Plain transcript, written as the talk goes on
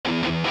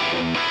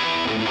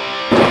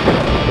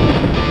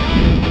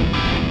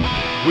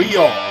We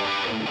are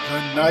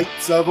the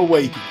Knights of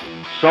Awakening.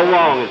 So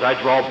long as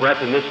I draw breath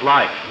in this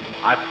life,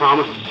 I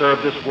promise to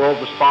serve this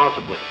world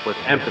responsibly, with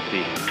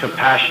empathy,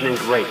 compassion, and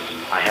grace.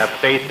 I have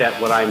faith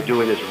that what I am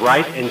doing is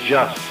right and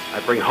just.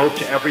 I bring hope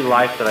to every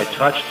life that I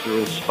touch through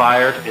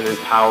inspired and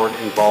empowered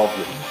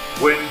involvement.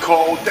 When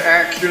called to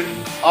action,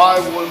 I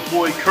will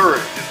employ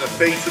courage in the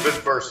face of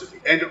adversity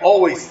and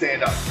always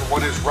stand up for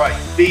what is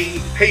right. Being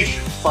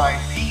patient,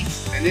 find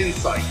peace and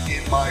insight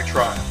in my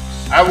trials.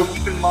 I will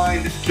keep in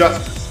mind that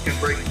justice can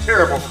bring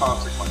terrible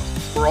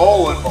consequences for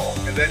all involved,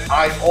 and that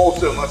I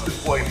also must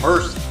employ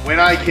mercy when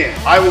I can.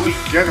 I will be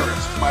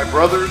generous to my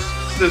brothers,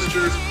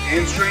 sisters,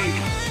 and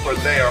strangers, for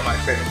they are my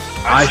family.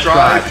 I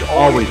strive to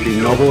always be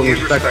noble and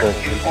respectful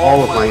in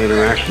all of my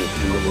interactions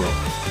in the world.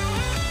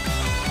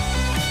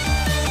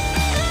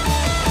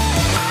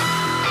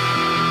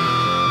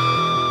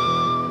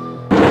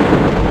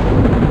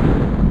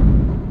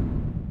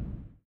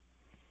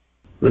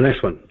 The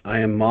next one, I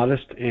am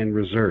modest and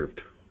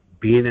reserved.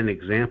 Being an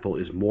example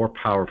is more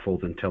powerful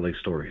than telling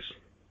stories.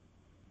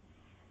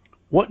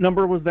 What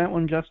number was that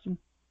one, Justin?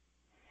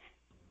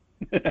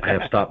 I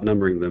have stopped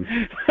numbering them.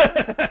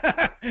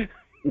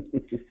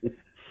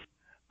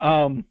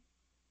 The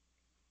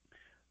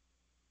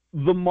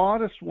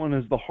modest one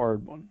is the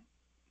hard one,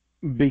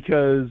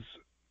 because,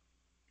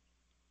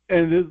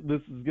 and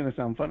this is going to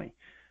sound funny,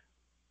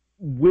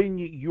 when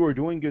you are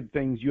doing good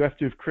things, you have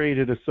to have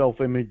created a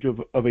self-image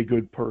of a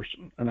good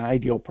person, an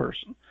ideal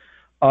person.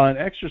 On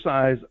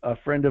exercise, a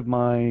friend of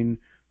mine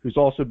who's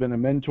also been a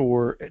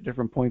mentor at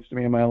different points to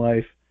me in my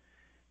life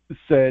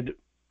said,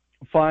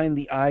 find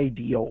the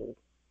ideal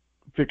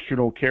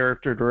fictional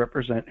character to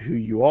represent who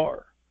you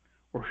are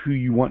or who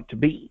you want to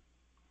be,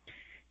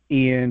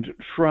 and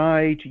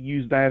try to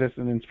use that as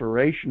an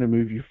inspiration to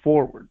move you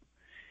forward.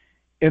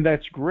 And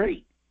that's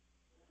great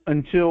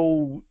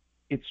until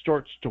it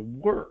starts to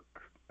work.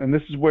 And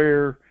this is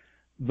where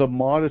the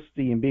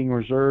modesty and being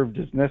reserved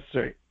is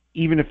necessary.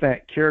 Even if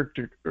that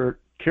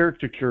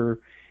caricature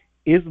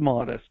is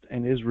modest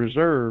and is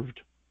reserved,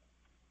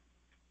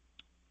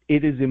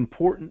 it is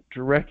important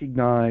to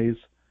recognize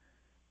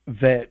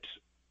that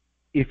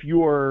if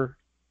you are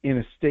in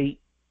a state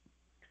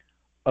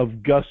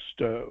of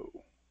gusto,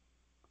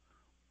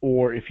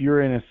 or if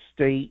you're in a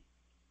state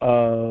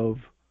of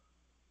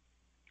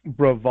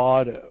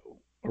bravado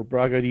or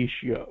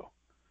braggadocio,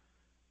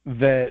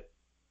 that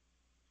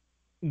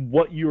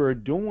what you are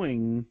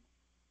doing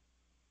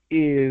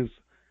is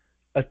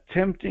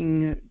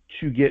attempting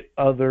to get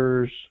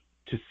others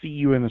to see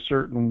you in a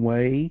certain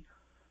way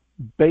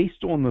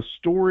based on the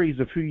stories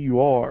of who you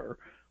are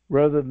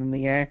rather than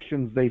the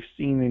actions they've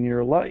seen in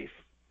your life.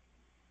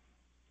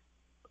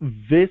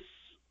 This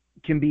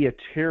can be a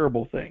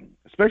terrible thing,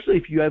 especially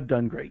if you have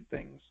done great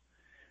things,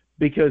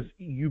 because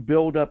you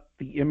build up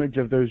the image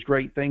of those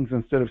great things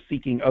instead of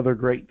seeking other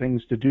great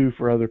things to do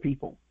for other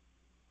people.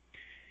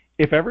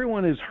 If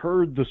everyone has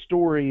heard the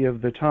story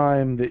of the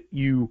time that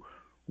you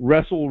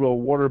wrestled a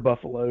water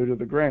buffalo to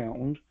the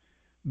ground,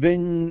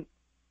 then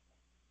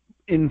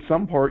in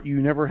some part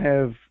you never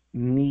have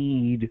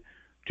need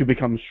to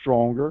become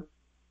stronger.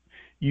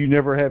 You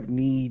never have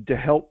need to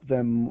help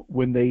them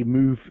when they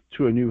move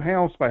to a new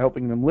house by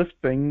helping them lift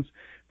things,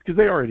 because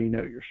they already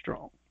know you're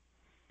strong.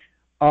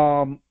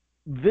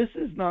 This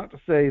is not to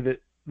say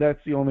that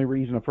that's the only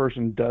reason a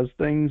person does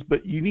things,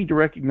 but you need to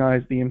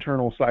recognize the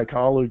internal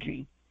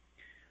psychology.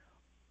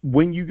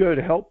 When you go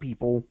to help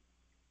people,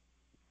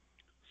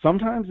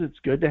 sometimes it's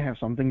good to have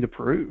something to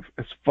prove,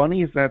 as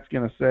funny as that's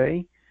going to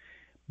say.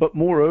 But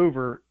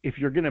moreover, if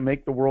you're going to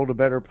make the world a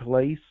better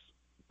place,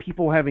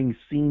 people having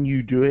seen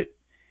you do it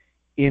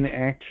in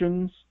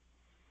actions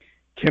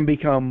can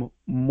become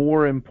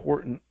more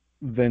important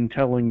than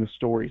telling the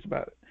stories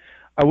about it.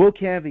 I will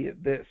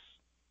caveat this.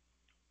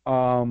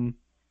 I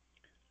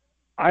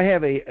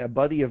have a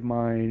buddy of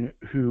mine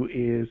who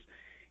is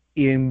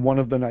in one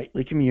of the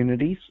knightly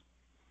communities,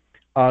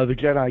 the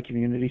Jedi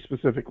community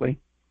specifically.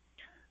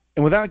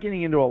 And without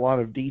getting into a lot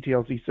of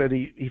details, he said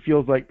he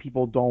feels like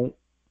people don't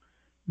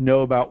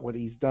know about what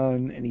he's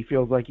done, and he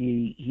feels like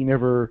he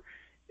never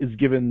is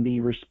given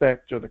the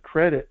respect or the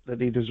credit that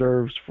he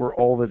deserves for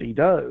all that he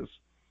does.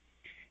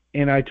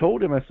 And I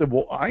told him, I said,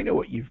 well, I know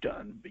what you've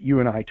done, but you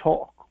and I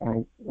talk on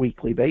a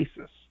weekly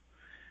basis.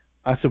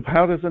 I said,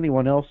 how does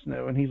anyone else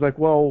know? And he's like,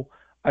 well,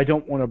 I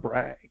don't want to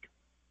brag.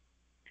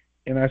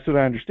 And I said,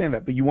 I understand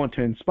that, but you want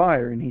to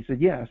inspire. And he said,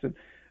 yeah. I said,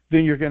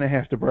 then you're going to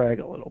have to brag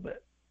a little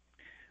bit.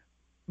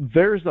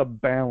 There's a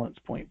balance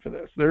point for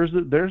this. There's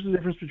a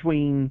difference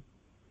between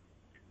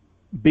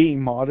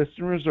being modest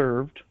and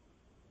reserved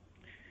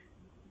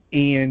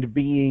and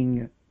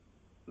being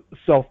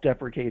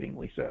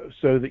self-deprecatingly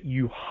so that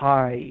you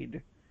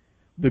hide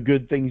the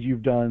good things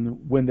you've done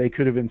when they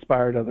could have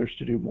inspired others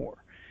to do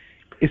more,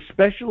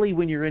 especially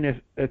when you're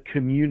in a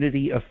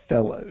community of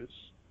fellows,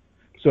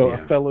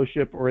 a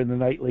fellowship or in the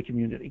knightly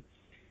community.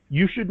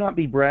 You should not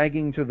be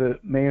bragging to the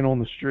man on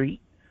the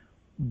street,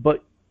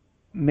 but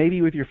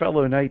maybe with your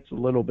fellow knights a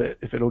little bit,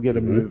 if it'll get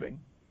them moving.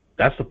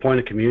 That's the point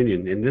of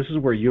communion, and this is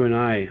where you and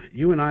I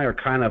are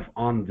kind of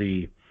on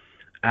the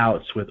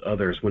outs with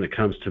others when it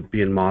comes to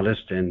being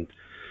modest. And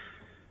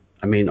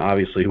I mean,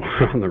 obviously,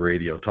 we're on the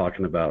radio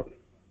talking about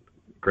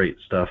great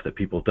stuff that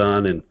people have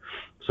done, and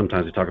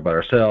sometimes we talk about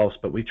ourselves,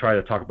 but we try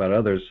to talk about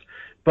others.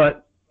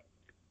 But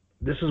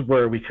this is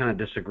where we kind of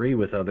disagree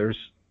with others.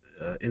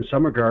 In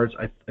some regards,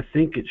 I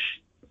think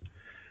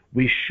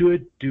we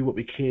should do what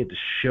we can to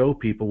show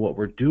people what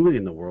we're doing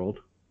in the world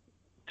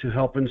to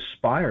help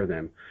inspire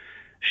them,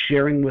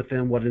 sharing with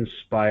them what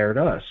inspired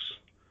us,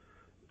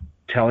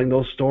 telling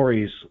those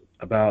stories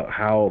about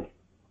how,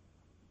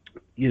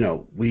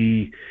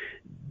 we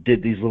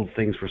did these little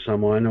things for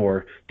someone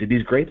or did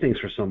these great things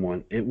for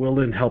someone. It will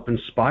then help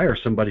inspire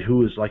somebody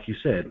who is, like you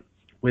said,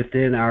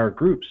 within our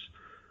groups.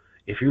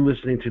 If you're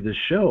listening to this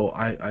show,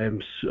 I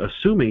am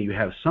assuming you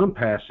have some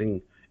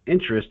passing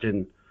interest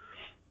in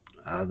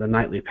the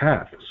Nightly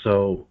Path.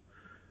 So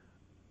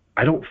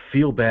I don't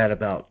feel bad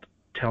about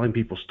telling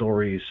people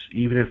stories,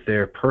 even if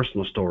they're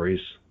personal stories,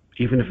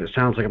 even if it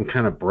sounds like I'm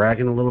kind of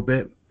bragging a little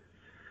bit,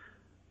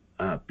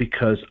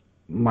 because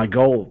my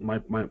goal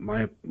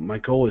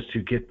is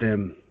to get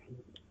them,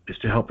 is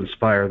to help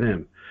inspire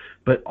them,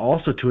 but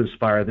also to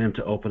inspire them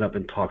to open up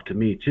and talk to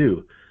me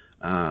too.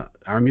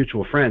 Our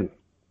mutual friend,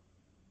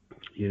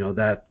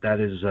 that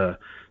is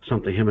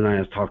something him and I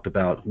have talked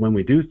about when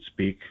we do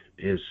speak,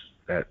 is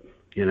that,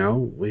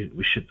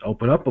 we should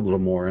open up a little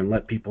more and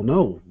let people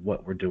know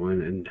what we're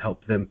doing and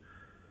help them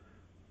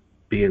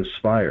be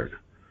inspired.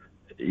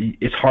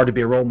 It's hard to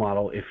be a role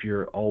model if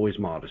you're always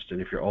modest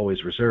and if you're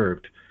always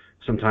reserved.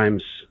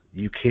 Sometimes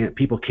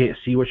people can't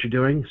see what you're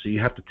doing, so you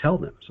have to tell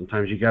them.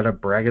 Sometimes you got to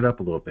brag it up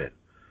a little bit.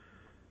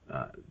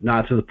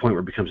 Not to the point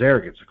where it becomes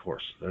arrogance, of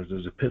course.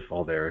 There's a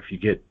pitfall there. If you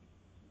get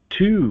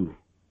too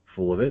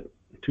full of it,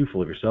 too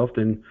full of yourself,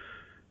 then,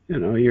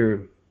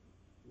 you're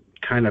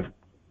kind of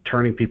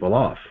turning people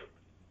off.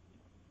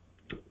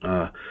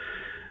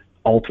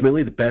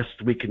 Ultimately, the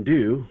best we can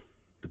do,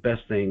 the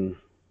best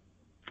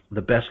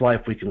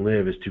life we can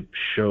live is to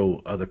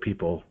show other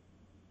people,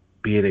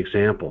 be an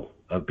example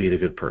of being a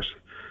good person,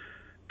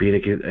 be an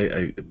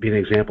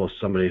example of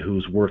somebody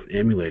who's worth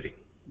emulating,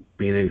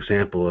 being an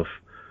example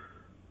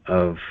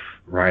of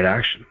right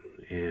action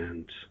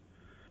and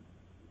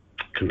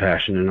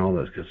compassion and all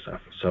that good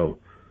stuff. So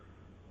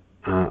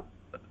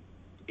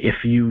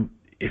if you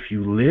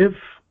live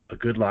a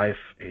good life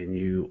and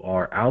you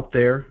are out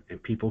there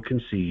and people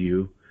can see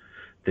you,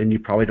 then you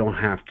probably don't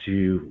have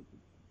to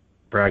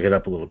brag it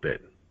up a little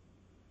bit.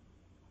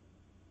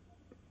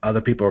 Other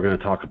people are going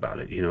to talk about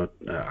it.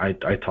 I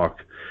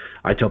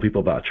tell people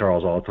about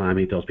Charles all the time.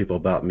 He tells people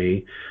about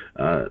me.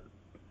 A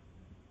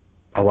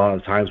lot of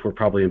the times we're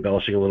probably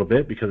embellishing a little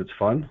bit because it's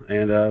fun.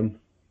 And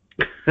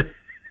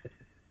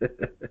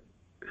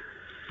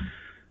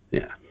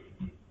yeah.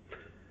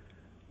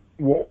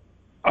 Well,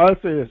 I'll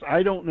say this.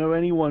 I don't know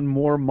anyone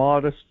more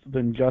modest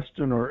than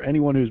Justin or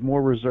anyone who's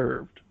more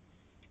reserved.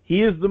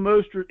 He is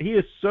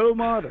so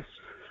modest.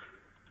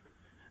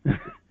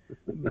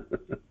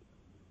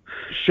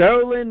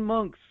 Shaolin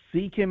monks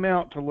seek him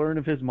out to learn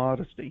of his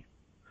modesty.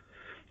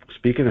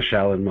 Speaking of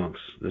Shaolin monks,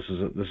 this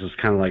is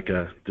kind of like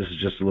this is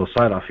just a little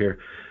side off here,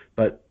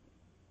 but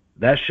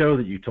that show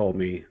that you told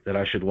me that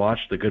I should watch,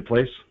 The Good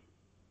Place,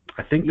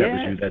 I think that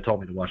was you that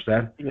told me to watch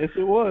that. Yes,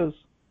 it was.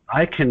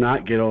 I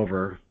cannot get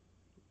over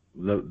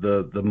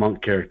the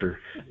monk character.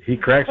 He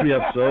cracks me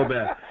up so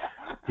bad.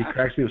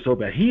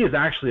 He is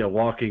actually a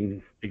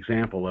walking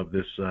example of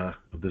this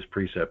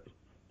precept.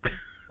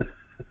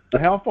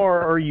 How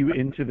far are you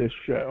into this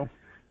show?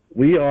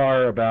 We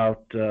are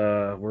about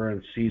we're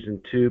in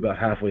season 2, about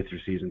halfway through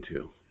season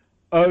 2.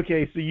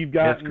 Okay, so you've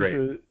gotten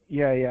to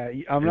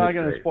I'm not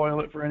going to spoil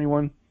it for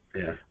anyone.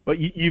 Yeah. But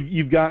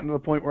you've gotten to the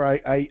point where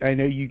I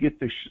know you get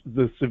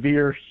the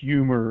severe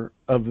humor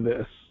of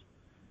this,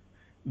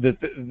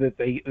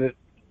 the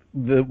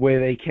way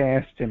they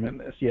cast him in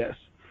this. Yes.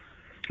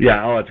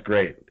 Yeah. Oh, it's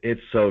great. It's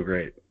so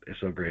great.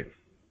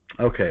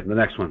 Okay, the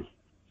next one.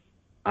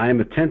 I am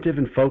attentive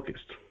and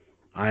focused.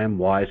 I am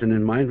wise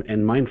and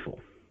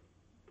mindful.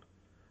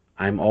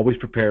 I am always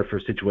prepared for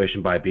a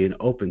situation by being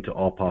open to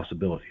all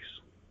possibilities.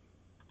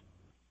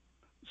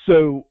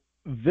 So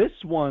this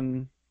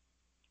one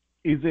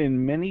is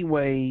in many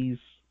ways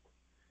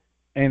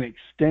an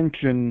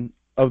extension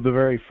of the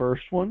very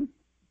first one.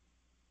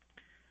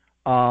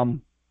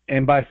 And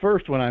by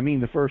first one, I mean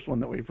the first one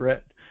that we've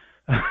read.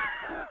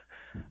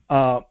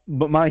 But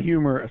my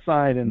humor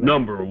aside,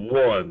 Number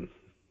one,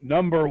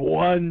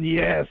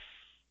 yes,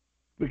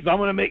 because I'm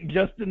gonna make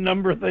Justin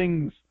number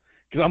things.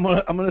 Because I'm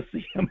gonna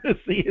see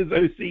his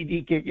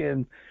OCD kick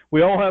in.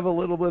 We all have a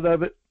little bit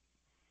of it,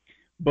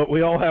 but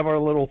we all have our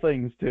little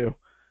things too.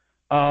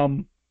 I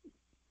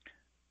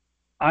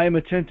am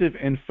attentive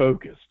and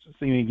focused.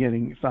 See me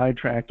getting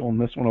sidetracked on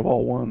this one of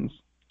all ones.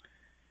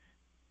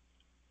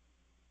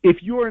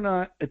 If you are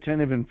not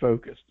attentive and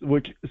focused,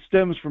 which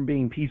stems from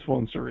being peaceful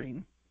and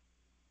serene,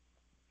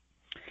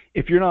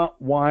 if you're not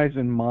wise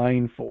and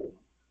mindful,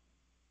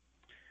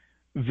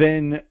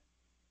 then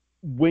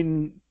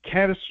when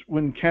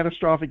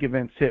catastrophic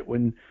events hit,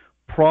 when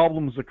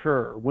problems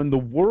occur, when the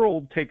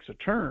world takes a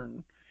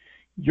turn,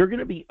 you're going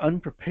to be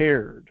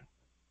unprepared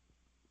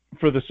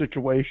for the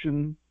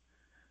situation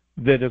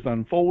that is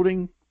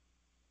unfolding,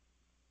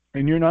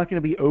 and you're not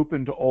going to be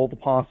open to all the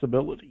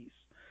possibilities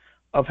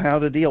of how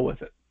to deal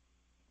with it.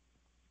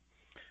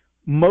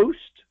 Most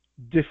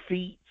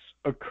defeats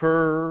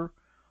occur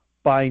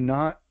by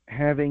not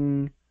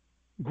having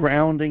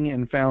grounding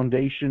and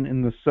foundation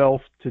in the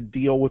self to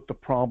deal with the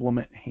problem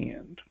at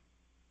hand.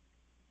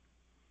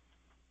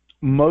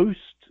 Most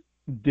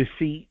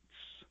defeats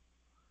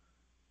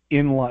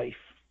in life,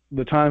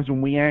 the times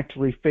when we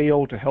actually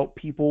fail to help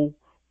people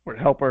or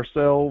help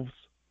ourselves,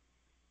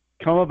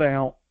 come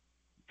about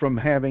from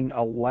having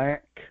a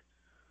lack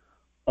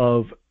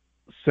of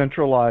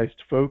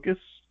centralized focus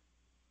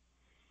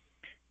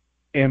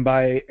and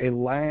by a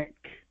lack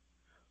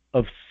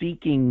of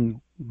seeking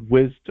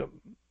wisdom,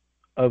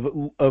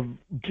 of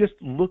just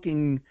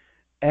looking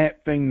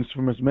at things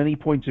from as many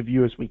points of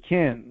view as we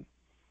can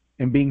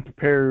and being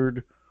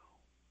prepared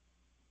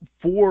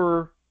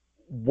for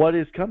what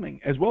is coming,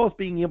 as well as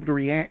being able to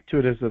react to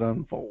it as it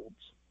unfolds.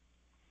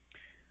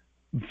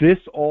 This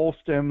all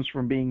stems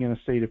from being in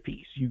a state of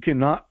peace. You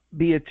cannot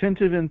be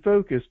attentive and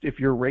focused if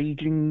you're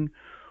raging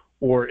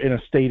or in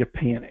a state of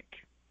panic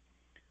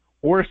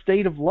or a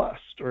state of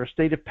lust or a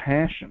state of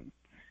passion.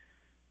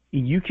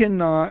 You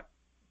cannot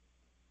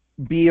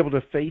be able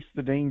to face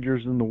the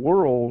dangers in the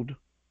world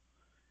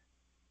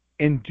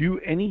and do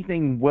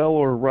anything well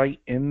or right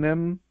in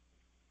them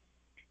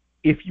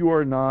if you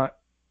are not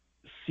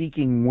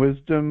seeking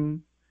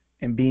wisdom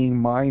and being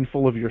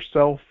mindful of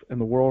yourself and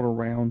the world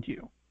around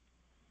you.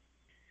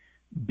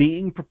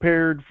 Being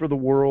prepared for the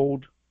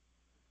world,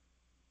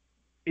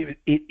 it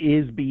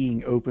is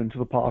being open to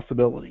the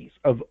possibilities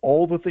of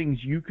all the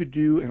things you could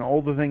do and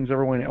all the things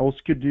everyone else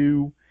could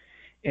do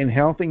and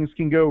how things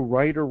can go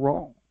right or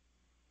wrong.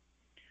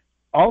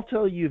 I'll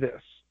tell you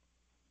this.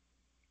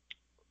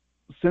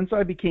 Since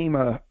I became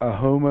a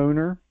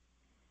homeowner,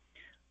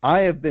 I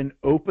have been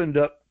opened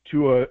up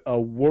to a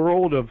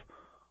world of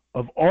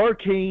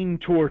arcane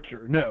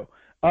torture. No,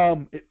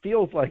 it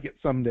feels like it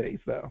some days,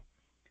 though.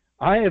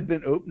 I have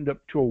been opened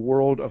up to a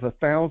world of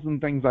 1,000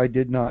 things I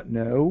did not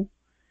know,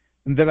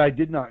 and that I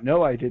did not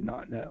know I did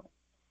not know.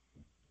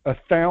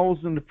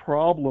 1,000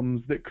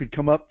 problems that could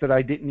come up that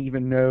I didn't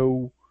even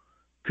know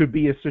could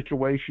be a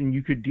situation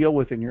you could deal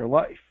with in your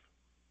life.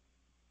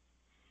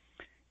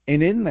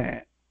 And in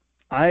that,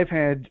 I've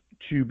had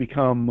to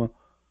become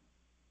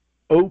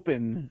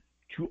open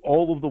to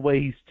all of the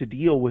ways to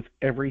deal with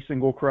every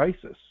single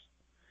crisis,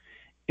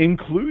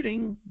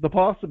 including the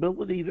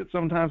possibility that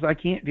sometimes I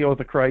can't deal with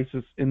a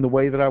crisis in the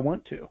way that I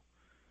want to,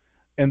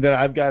 and that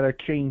I've got to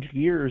change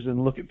gears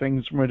and look at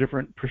things from a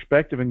different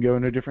perspective and go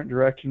in a different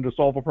direction to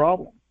solve a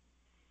problem.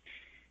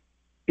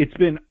 It's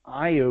been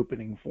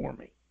eye-opening for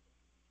me.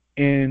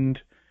 And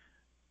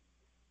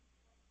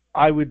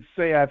I would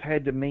say I've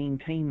had to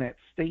maintain that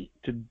state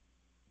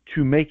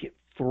to make it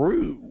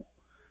through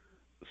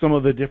some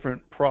of the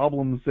different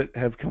problems that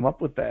have come up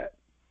with that.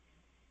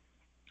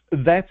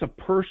 That's a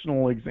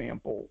personal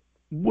example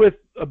with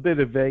a bit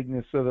of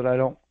vagueness so that I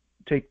don't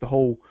take the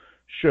whole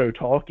show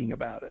talking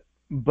about it.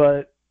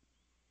 But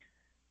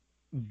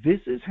this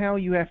is how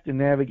you have to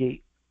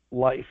navigate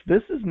life.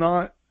 This is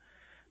how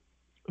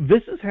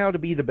to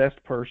be the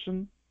best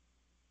person.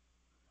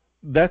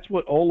 That's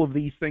what all of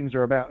these things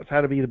are about. It's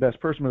how to be the best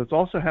person, but it's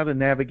also how to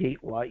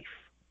navigate life.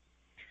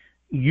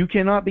 You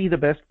cannot be the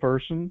best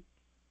person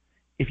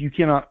if you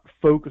cannot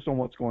focus on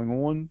what's going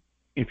on,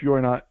 if you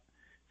are not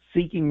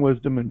seeking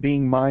wisdom and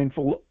being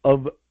mindful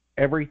of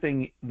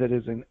everything that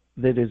is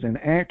in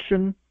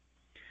action,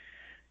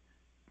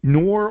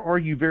 nor are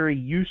you very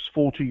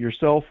useful to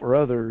yourself or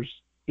others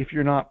if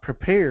you're not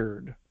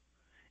prepared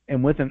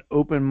and with an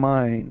open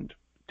mind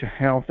to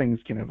how things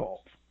can evolve.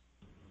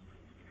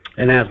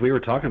 And as we were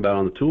talking about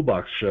on the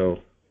Toolbox show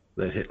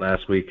that hit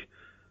last week,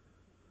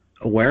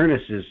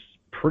 awareness is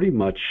pretty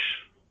much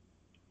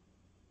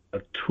a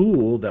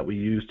tool that we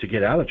use to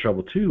get out of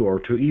trouble too, or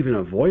to even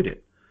avoid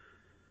it.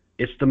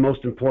 It's the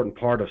most important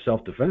part of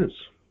self-defense,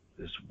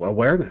 is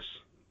awareness.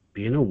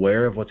 Being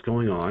aware of what's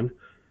going on,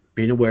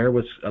 being aware of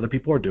what other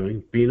people are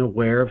doing, being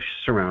aware of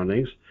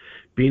surroundings,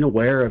 being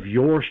aware of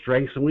your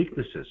strengths and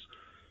weaknesses.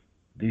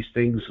 These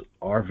things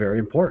are very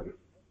important.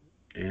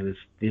 And it's,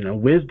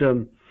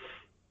 wisdom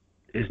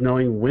is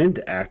knowing when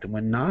to act and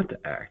when not to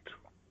act.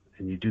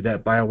 And you do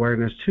that by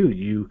awareness too.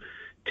 You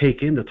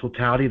take in the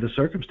totality of the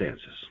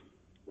circumstances.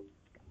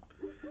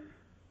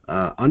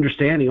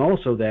 Understanding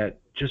also that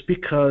just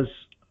because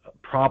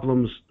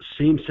problems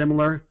seem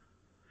similar,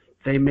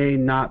 they may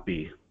not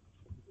be.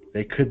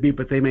 They could be,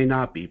 but they may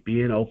not be.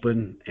 Being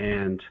open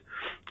and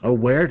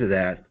aware to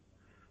that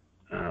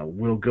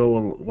will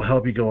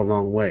help you go a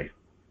long way.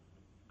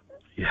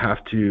 You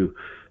have to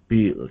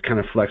be kind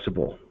of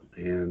flexible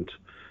and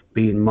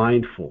being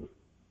mindful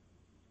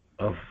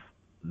of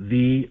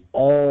the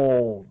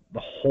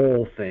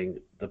whole thing,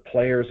 the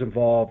players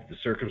involved, the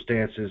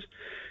circumstances,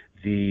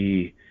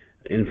 the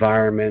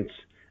environment,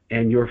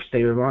 and your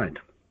state of mind.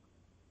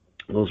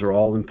 Those are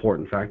all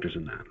important factors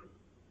in that.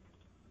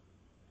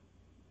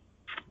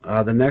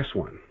 The next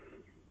one.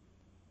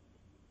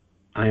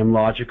 I am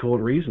logical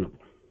and reasonable.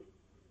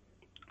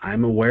 I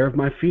am aware of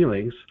my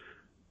feelings,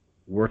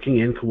 working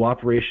in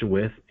cooperation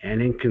with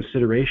and in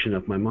consideration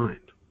of my mind.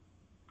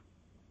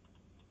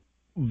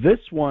 This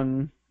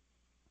one,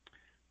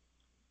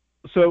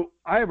 so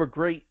I have a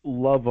great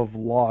love of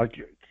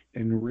logic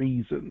and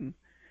reason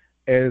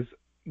as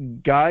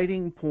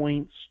guiding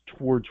points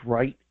towards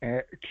right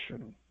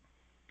action.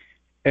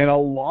 And a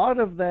lot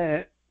of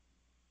that,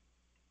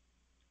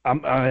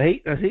 I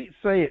hate to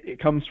say it, it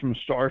comes from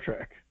Star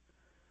Trek.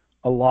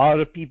 A lot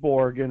of people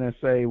are going to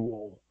say,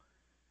 well,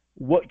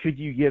 what could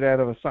you get out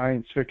of a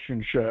science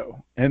fiction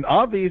show? And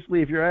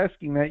obviously, if you're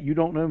asking that, you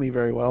don't know me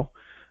very well.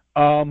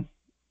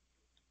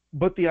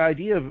 But the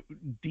idea of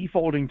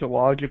defaulting to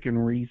logic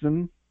and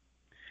reason,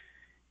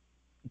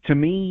 to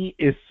me,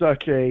 is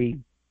such a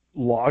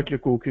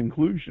logical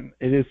conclusion.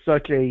 It is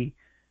such a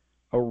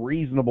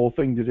reasonable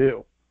thing to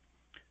do.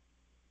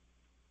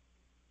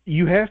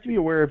 You have to be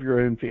aware of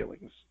your own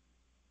feelings.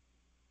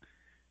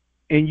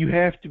 And you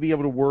have to be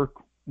able to work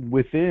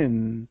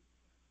within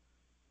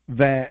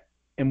that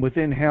and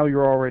within how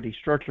you're already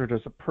structured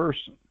as a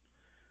person.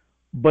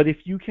 But if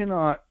you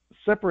cannot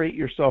separate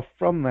yourself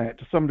from that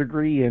to some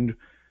degree and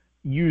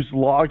use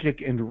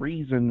logic and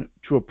reason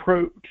to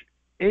approach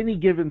any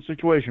given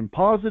situation,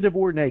 positive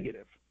or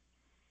negative,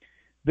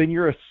 then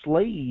you're a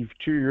slave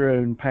to your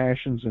own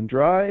passions and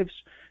drives.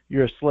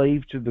 You're a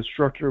slave to the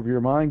structure of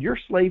your mind. You're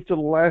a slave to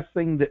the last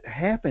thing that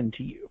happened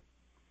to you.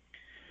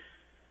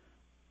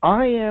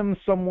 I am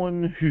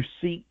someone who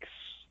seeks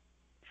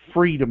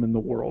freedom in the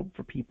world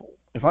for people.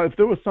 If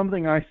there was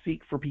something I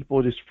seek for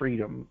people, it is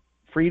freedom.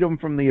 Freedom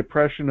from the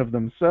oppression of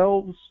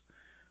themselves,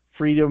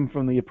 freedom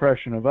from the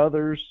oppression of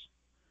others.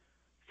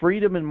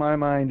 Freedom, in my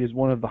mind, is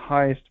one of the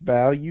highest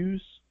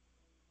values.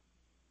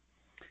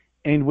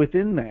 And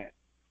within that,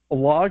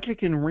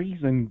 logic and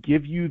reason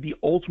give you the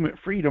ultimate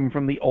freedom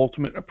from the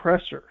ultimate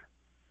oppressor.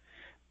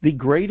 The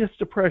greatest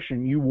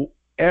oppression you will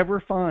ever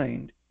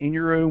find in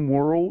your own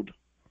world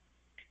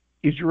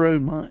is your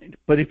own mind.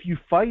 But if you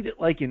fight it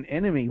like an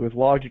enemy with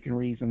logic and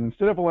reason,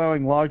 instead of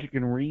allowing logic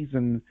and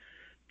reason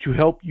to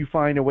help you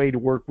find a way to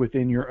work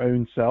within your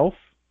own self,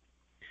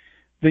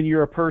 then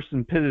you're a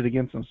person pitted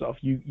against himself.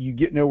 You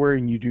get nowhere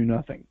and you do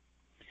nothing.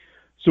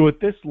 So at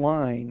this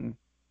line,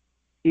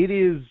 it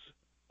is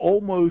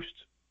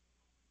almost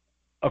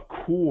a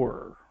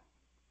core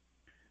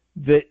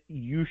that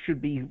you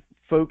should be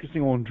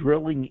focusing on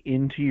drilling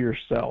into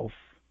yourself,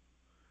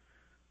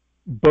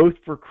 both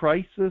for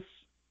crisis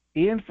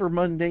and for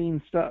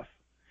mundane stuff.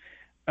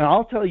 And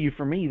I'll tell you,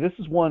 for me, this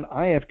is one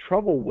I have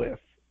trouble with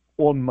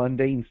on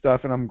mundane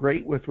stuff, and I'm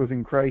great with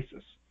within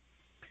crisis.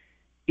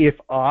 If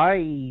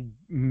I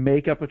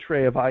make up a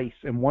tray of ice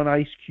and one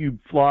ice cube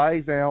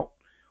flies out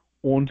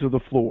onto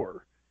the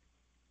floor,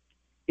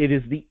 it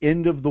is the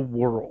end of the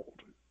world.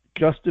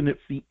 Justin,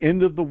 it's the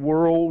end of the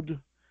world.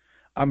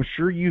 I'm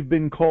sure you've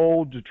been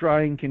called to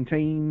try and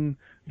contain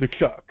the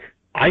chuck.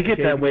 I get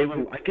that way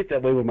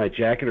when my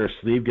jacket or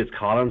sleeve gets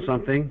caught on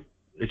something.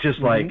 It's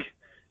just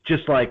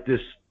like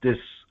this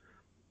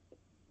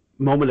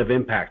moment of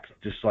impact,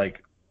 just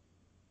like,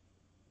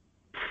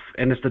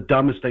 and it's the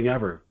dumbest thing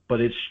ever,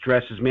 but it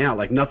stresses me out.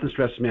 Like nothing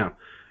stresses me out.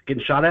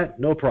 Getting shot at,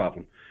 no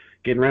problem.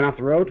 Getting ran off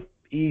the road,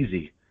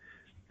 easy.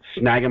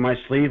 Snagging my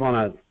sleeve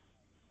on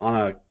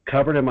a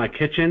cupboard in my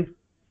kitchen,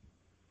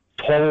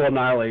 total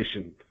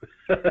annihilation.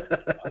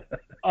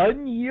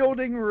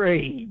 Unyielding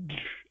rage,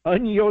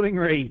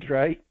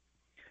 right?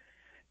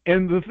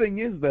 And the thing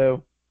is,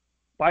 though,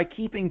 by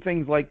keeping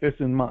things like this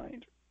in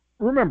mind,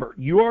 remember,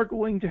 you are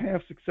going to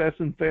have success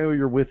and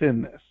failure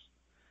within this.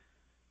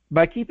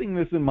 By keeping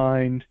this in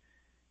mind,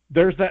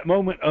 there's that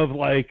moment of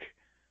like,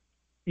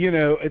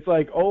 it's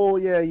like, oh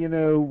yeah,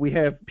 we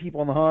have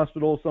people in the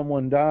hospital,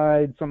 someone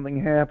died,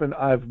 something happened,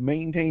 I've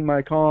maintained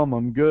my calm,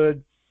 I'm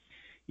good.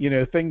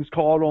 Things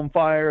caught on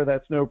fire,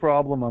 that's no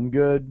problem, I'm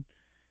good.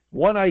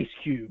 One ice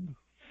cube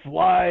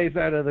flies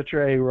out of the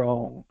tray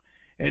wrong,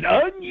 and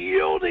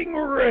unyielding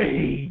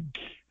rage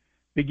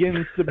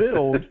begins to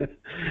build.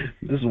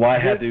 This is why I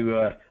had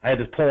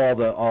to pull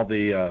all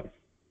the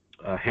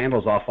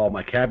handles off all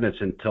my cabinets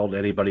and told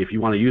anybody, if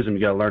you want to use them,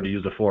 you got to learn to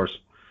use the force,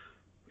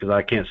 because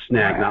I can't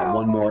snag not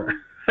one more.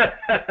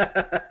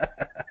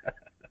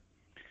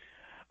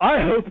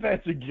 I hope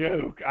that's a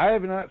joke. I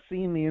have not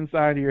seen the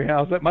inside of your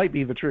house. That might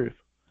be the truth.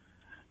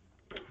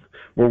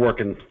 We're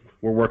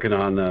working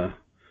on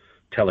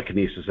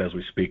telekinesis as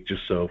we speak,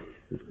 just so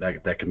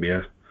that can be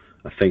a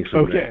thing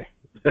someday.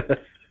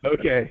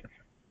 Okay.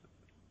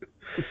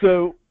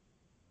 So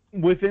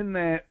within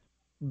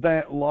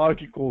that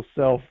logical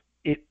self,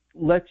 it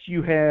lets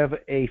you have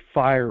a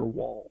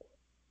firewall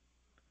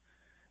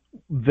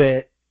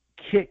that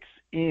kicks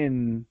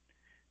in,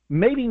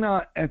 maybe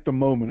not at the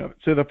moment of it.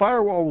 So the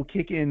firewall will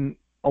kick in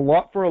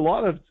for a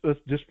lot of us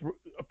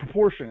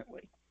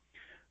disproportionately.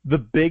 The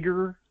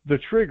bigger the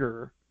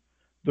trigger,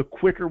 the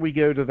quicker we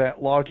go to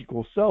that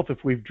logical self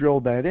if we've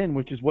drilled that in,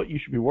 which is what you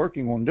should be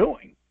working on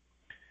doing,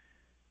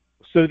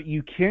 so that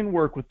you can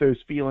work with those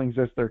feelings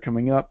as they're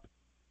coming up,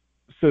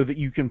 so that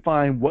you can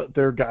find what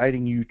they're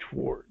guiding you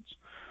towards.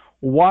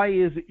 Why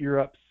is it you're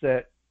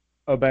upset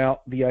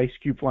about the ice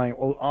cube flying?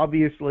 Well,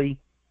 obviously,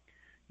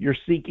 you're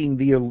seeking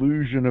the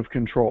illusion of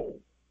control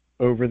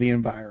over the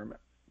environment.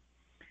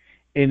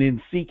 And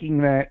in seeking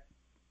that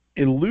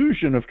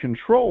illusion of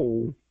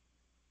control,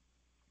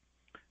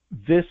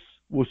 this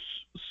was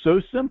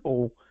so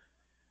simple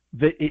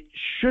that it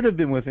should have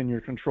been within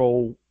your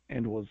control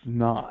and was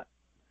not.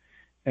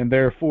 And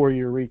therefore,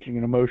 you're reaching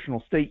an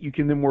emotional state. You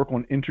can then work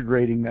on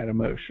integrating that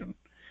emotion.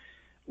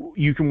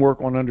 You can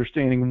work on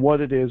understanding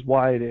what it is,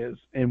 why it is,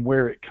 and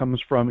where it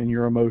comes from in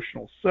your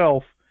emotional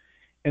self,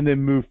 and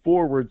then move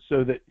forward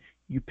so that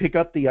you pick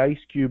up the ice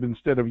cube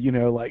instead of,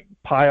 like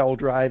pile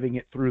driving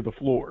it through the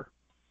floor.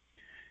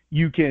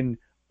 You can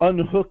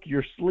unhook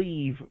your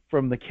sleeve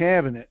from the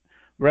cabinet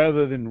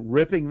rather than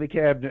ripping the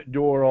cabinet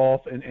door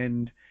off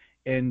and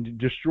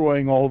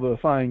destroying all the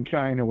fine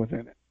china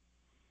within it.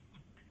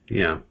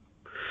 Yeah.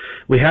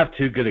 We have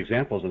two good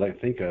examples that I can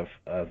think of.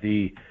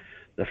 The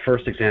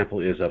first example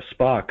is of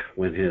Spock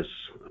when his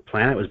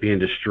planet was being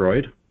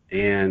destroyed,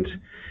 and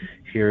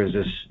here is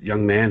this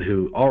young man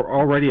who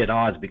already at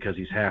odds because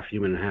he's half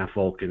human and half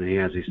Vulcan, and he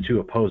has these two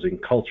opposing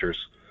cultures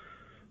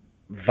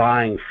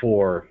vying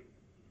for,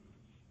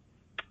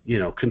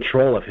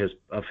 control of his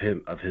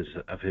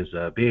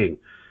being,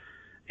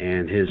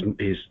 and he's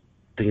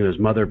thinking of his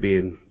mother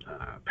being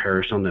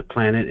perished on the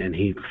planet, and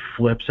he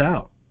flips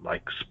out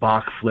like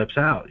Spock flips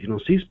out. You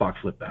don't see Spock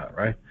flip out,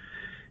 right?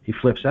 He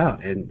flips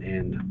out,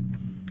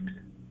 and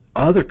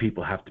other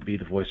people have to be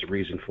the voice of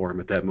reason for him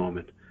at that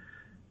moment.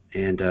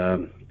 And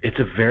it's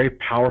a very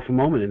powerful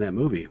moment in that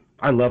movie.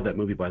 I love that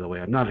movie, by the way.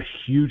 I'm not a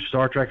huge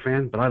Star Trek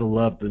fan, but I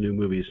love the new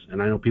movies,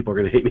 and I know people are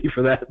going to hate me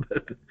for that.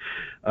 But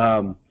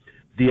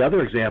the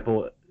other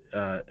example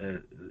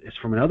is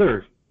from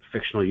another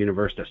fictional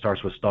universe that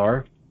starts with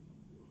Star,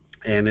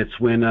 and it's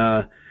when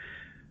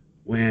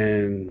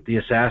the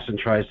assassin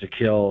tries to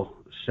kill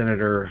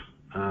Senator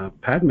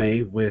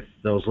Padme with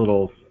those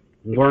little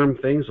worm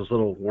things, those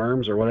little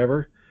worms or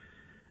whatever,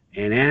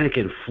 and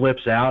Anakin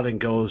flips out and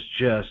goes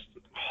just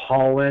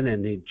hauling,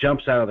 and he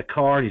jumps out of the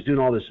car, and he's doing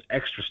all this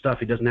extra stuff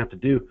he doesn't have to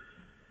do,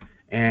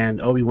 and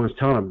Obi-Wan's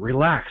telling him,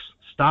 relax,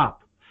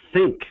 stop,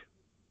 think.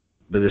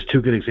 But there's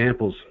two good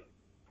examples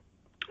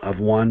of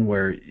one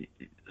where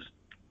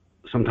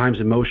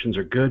sometimes emotions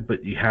are good,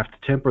 but you have to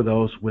temper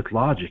those with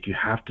logic. You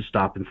have to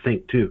stop and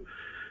think too.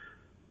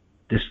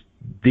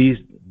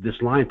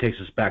 This line takes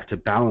us back to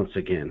balance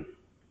again.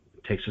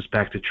 It takes us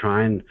back to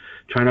trying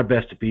our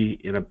best to be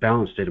in a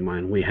balanced state of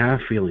mind. We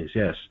have feelings,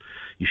 yes.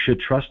 You should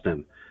trust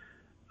them,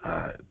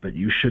 but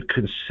you should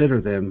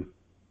consider them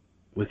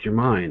with your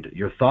mind.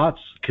 Your thoughts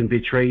can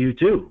betray you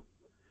too,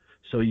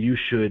 so you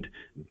should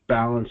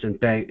balance and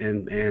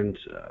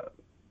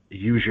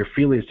use your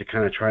feelings to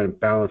kind of try and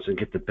balance and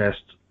get the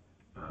best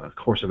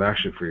course of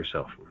action for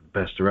yourself, or the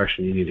best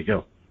direction you need to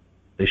go.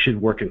 They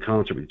should work in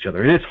concert with each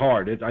other. And it's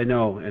hard, I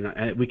know,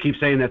 and we keep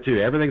saying that too.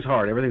 Everything's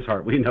hard.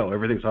 We know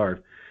everything's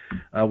hard.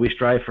 We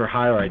strive for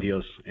higher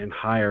ideals and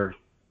higher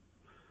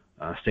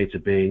states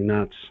of being,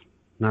 not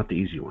the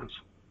easy ones.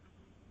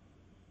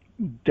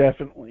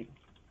 Definitely.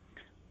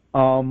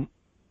 I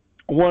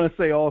want to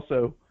say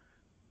also,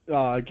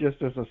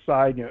 just as a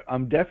side note,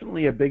 I'm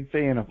definitely a big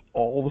fan of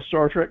all the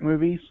Star Trek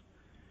movies.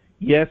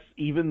 Yes,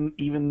 even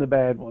the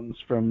bad ones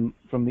from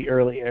the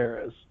early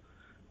eras.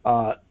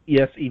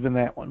 Yes, even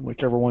that one,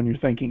 whichever one you're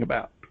thinking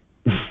about.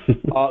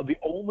 The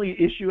only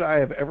issue I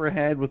have ever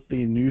had with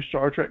the new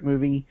Star Trek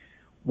movie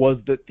was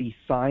that the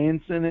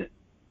science in it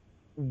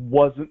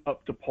wasn't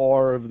up to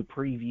par of the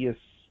previous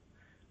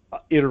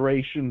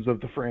iterations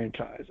of the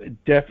franchise.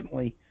 It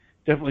definitely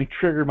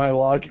triggered my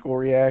logical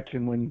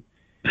reaction when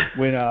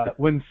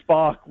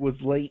Spock was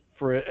late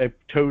for a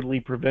totally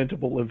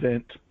preventable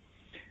event.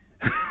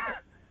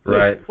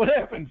 Right. What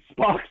happened?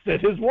 Spock said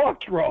his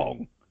watch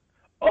wrong.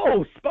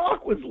 Oh,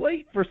 Spock was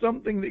late for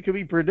something that could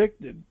be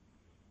predicted.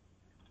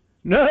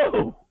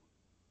 No!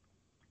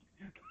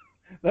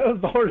 That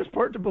was the hardest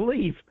part to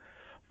believe.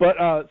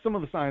 But some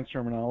of the science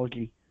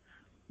terminology,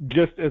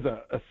 just as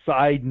a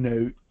side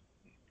note,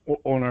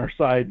 on our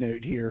side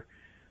note here,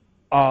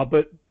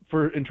 but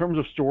in terms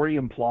of story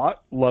and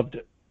plot, loved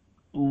it.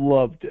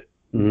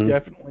 Mm-hmm.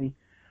 Definitely.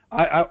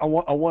 I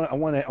want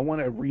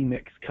a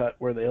remix cut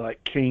where they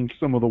change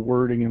some of the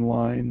wording and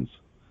lines.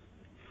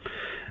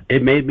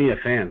 It made me a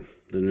fan.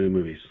 The new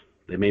movies,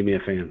 they made me a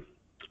fan.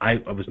 I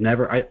was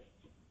never,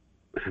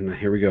 and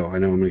here we go. I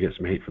know I'm going to get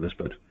some hate for this,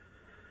 but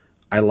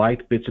I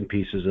liked bits and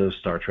pieces of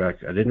Star Trek.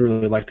 I didn't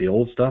really like the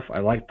old stuff. I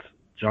liked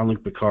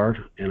Jean-Luc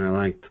Picard, and I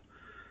liked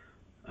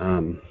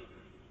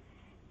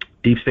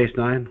Deep Space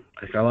Nine.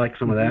 I liked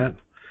some of that,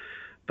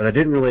 but I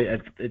didn't really.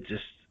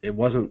 It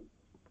wasn't.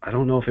 I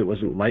don't know if it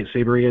wasn't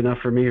lightsabery enough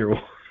for me or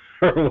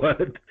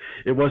what.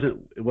 It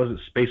wasn't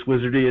space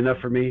wizardy enough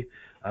for me.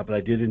 But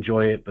I did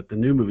enjoy it. But the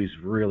new movies,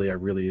 I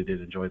really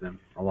did enjoy them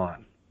a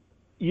lot.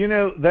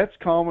 That's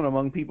common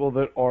among people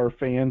that are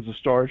fans of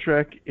Star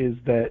Trek, is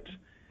that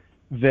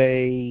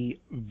they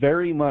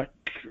very much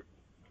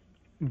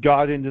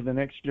got into the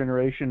Next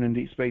Generation and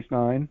Deep Space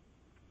Nine,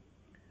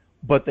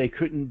 but they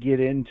couldn't get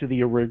into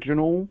the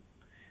original,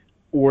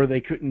 or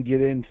they couldn't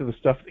get into the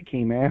stuff that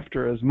came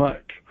after as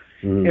much.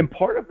 Mm. And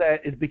part of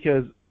that is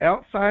because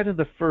outside of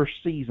the first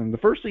season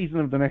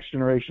of The Next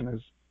Generation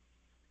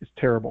is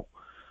terrible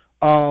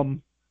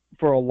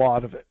for a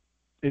lot of it.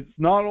 It's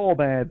not all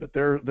bad, but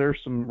there's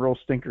some real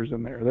stinkers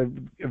in there.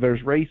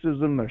 There's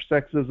racism, there's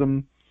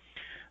sexism,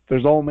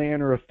 there's all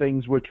manner of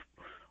things which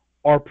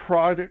are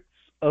products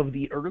of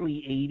the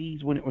early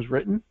 80s when it was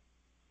written,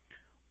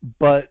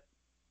 but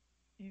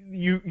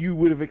you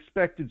would have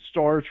expected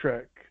Star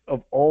Trek,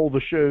 of all the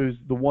shows,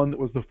 the one that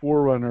was the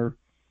forerunner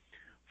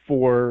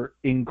for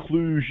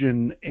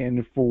inclusion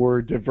and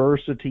for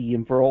diversity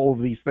and for all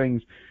of these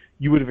things,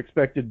 you would have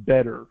expected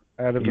better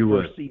out of the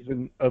first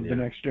season of The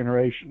Next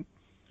Generation.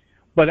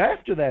 But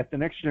after that, The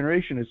Next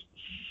Generation is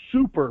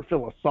super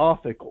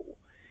philosophical.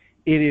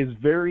 It is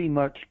very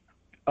much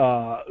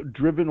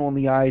driven on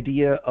the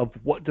idea of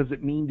what does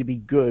it mean to be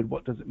good,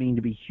 what does it mean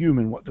to be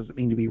human, what does it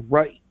mean to be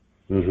right.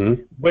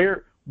 Mm-hmm.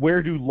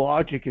 Where do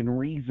logic and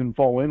reason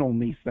fall in on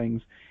these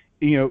things?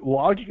 You know,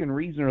 logic and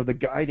reason are the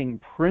guiding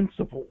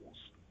principles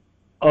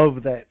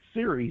of that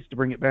series, to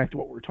bring it back to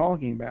what we're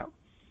talking about.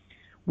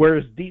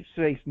 Whereas Deep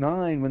Space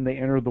Nine, when they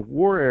enter the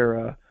war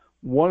era,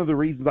 one of the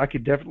reasons I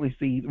could definitely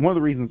see, one of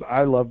the reasons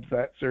I loved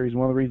that series,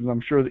 one of the reasons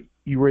I'm sure that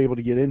you were able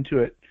to get into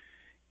it,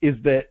 is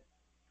that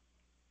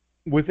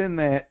within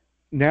that,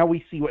 now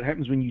we see what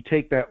happens when you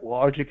take that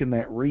logic and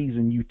that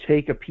reason, you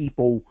take a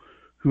people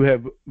who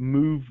have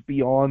moved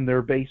beyond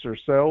their baser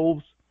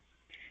selves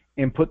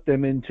and put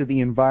them into the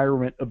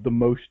environment of the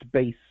most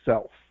base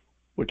self,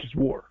 which is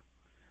war.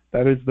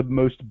 That is the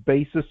most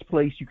basest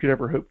place you could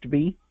ever hope to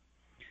be.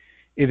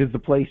 It is the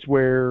place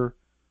where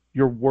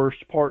your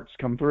worst parts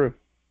come through.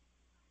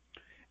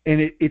 And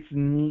it's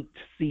neat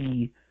to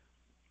see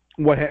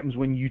what happens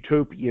when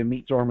Utopia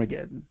meets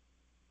Armageddon.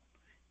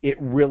 It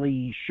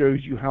really shows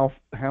you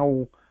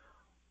how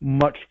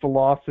much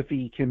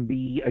philosophy can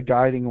be a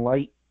guiding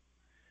light,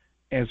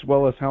 as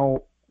well as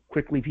how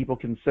quickly people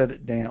can set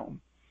it down.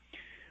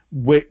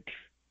 Which,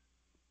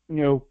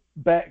 you know,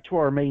 back to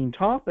our main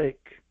topic,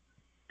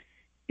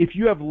 if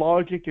you have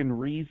logic and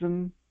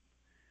reason,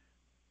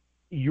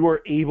 you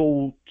are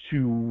able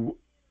to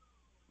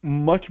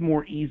much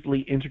more easily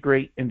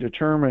integrate and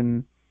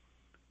determine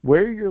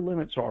where your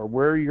limits are,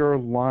 where your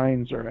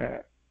lines are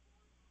at.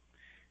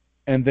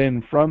 And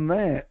then from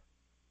that,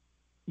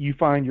 you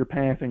find your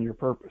path and your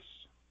purpose.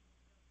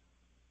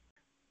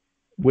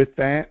 With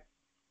that,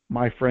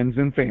 my friends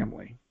and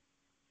family,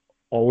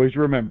 always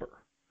remember,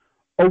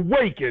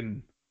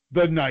 awaken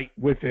the night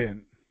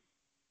within.